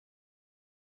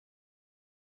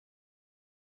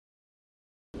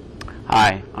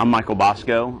Hi, I'm Michael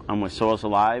Bosco. I'm with Soils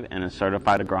Alive and a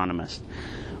certified agronomist.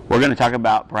 We're going to talk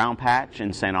about brown patch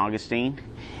in St. Augustine.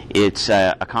 It's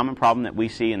a common problem that we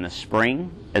see in the spring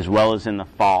as well as in the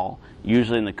fall,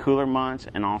 usually in the cooler months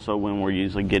and also when we're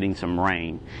usually getting some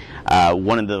rain.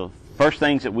 One of the first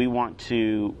things that we want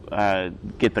to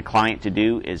get the client to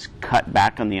do is cut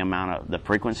back on the amount of the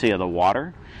frequency of the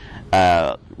water.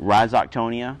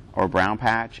 Rhizoctonia or brown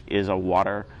patch is a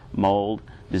water mold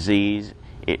disease.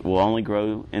 It will only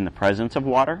grow in the presence of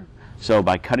water. So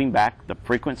by cutting back the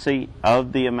frequency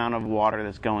of the amount of water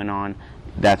that's going on,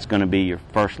 that's going to be your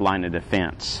first line of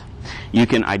defense. You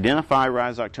can identify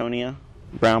Rhizoctonia,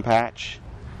 brown patch,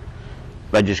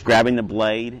 by just grabbing the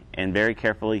blade and very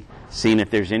carefully seeing if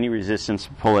there's any resistance,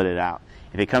 pulling it out.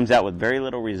 If it comes out with very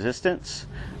little resistance,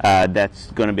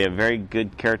 that's going to be a very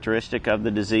good characteristic of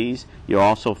the disease. You'll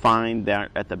also find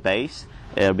that at the base,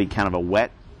 it'll be kind of a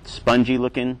wet, spongy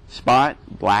looking spot,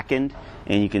 blackened,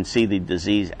 and you can see the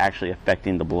disease actually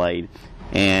affecting the blade.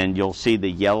 And you'll see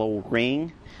the yellow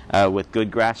ring with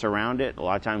good grass around it. A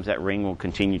lot of times that ring will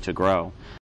continue to grow.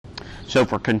 So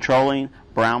for controlling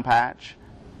brown patch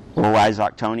or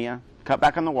Rhizoctonia, cut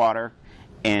back on the water,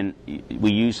 and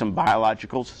we use some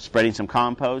biologicals, spreading some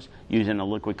compost, using a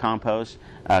liquid compost,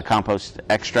 compost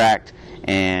extract,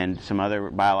 and some other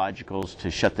biologicals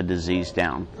to shut the disease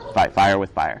down. Fight fire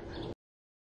with fire.